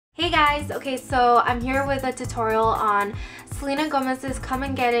guys! Okay, so I'm here with a tutorial on Selena Gomez's Come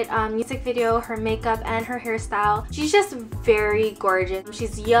and Get It music video, her makeup and her hairstyle. She's just very gorgeous.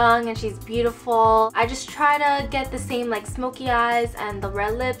 She's young and she's beautiful. I just try to get the same like smoky eyes and the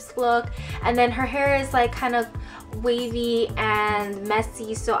red lips look, and then her hair is like kind of wavy and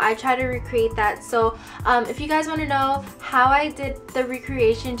messy, so I try to recreate that. So if you guys want to know how I did the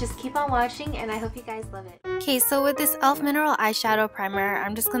recreation, just keep on watching and I hope you guys love it. Okay, so with this e.l.f. mineral eyeshadow primer,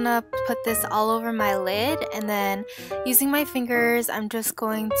 I'm just gonna put this all over my lid, and then using my fingers I'm just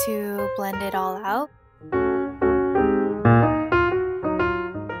going to blend it all out.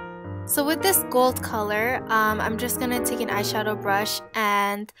 So with this gold color, I'm just gonna take an eyeshadow brush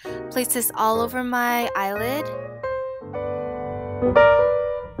and place this all over my eyelid.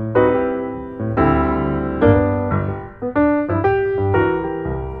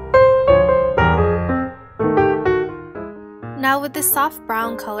 Now with this soft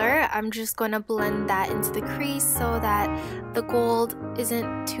brown color, I'm just going to blend that into the crease so that the gold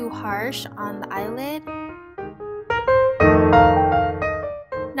isn't too harsh on the eyelid.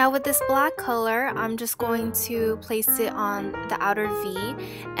 Now with this black color, I'm just going to place it on the outer V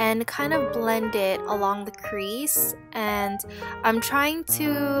and kind of blend it along the crease, and I'm trying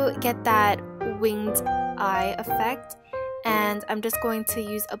to get that winged eye effect, and I'm just going to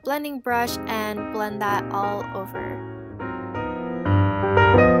use a blending brush and blend that all over.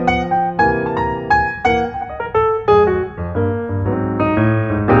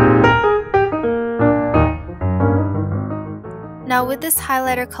 Now with this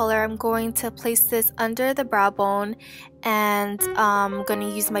highlighter color, I'm going to place this under the brow bone, and I'm going to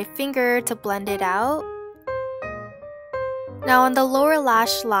use my finger to blend it out. Now on the lower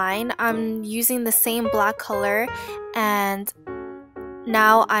lash line, I'm using the same black color, and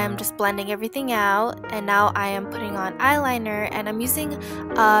now I am just blending everything out, and now I am putting on eyeliner, and I'm using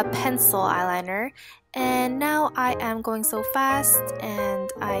a pencil eyeliner. And now I am going so fast and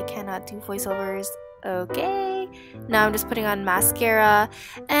I cannot do voiceovers. Okay, now I'm just putting on mascara,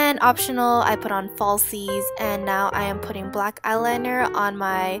 and optional I put on falsies, and now I am putting black eyeliner on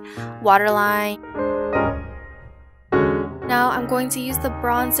my waterline. Now I'm going to use the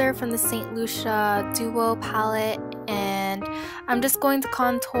bronzer from the St. Lucia Duo palette, and I'm just going to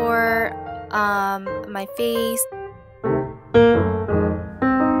contour my face.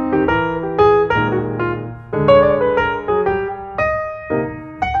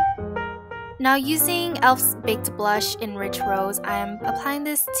 Now using e.l.f.'s Baked Blush in Rich Rose, I am applying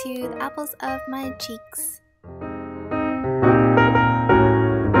this to the apples of my cheeks.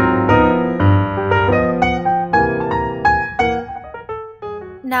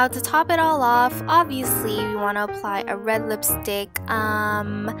 Now to top it all off, obviously we want to apply a red lipstick. I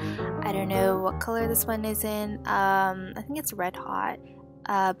don't know what color this one is in. I think it's Red Hot.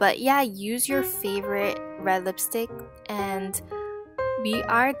 But yeah, use your favorite red lipstick, and we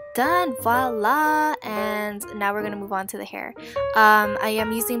are done, voila! And now we're gonna move on to the hair. I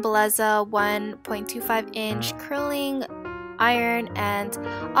am using Belleza 1.25 inch curling iron, and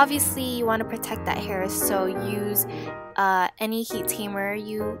obviously you want to protect that hair, so use any heat tamer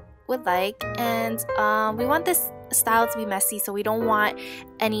you would like. And we want this style to be messy, so we don't want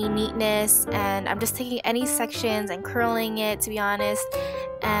any neatness, and I'm just taking any sections and curling it, to be honest.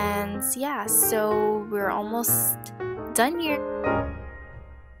 And yeah, so we're almost done here.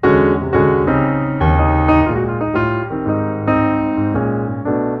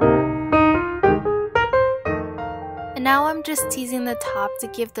 And now I'm just teasing the top to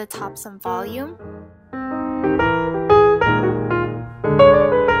give the top some volume.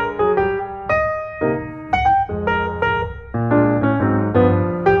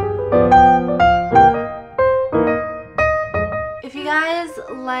 If you guys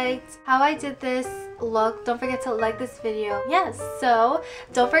liked how I did this look, don't forget to like this video. Yes, so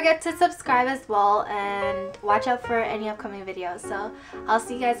don't forget to subscribe as well, and watch out for any upcoming videos. So I'll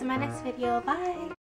see you guys in my next video. Bye!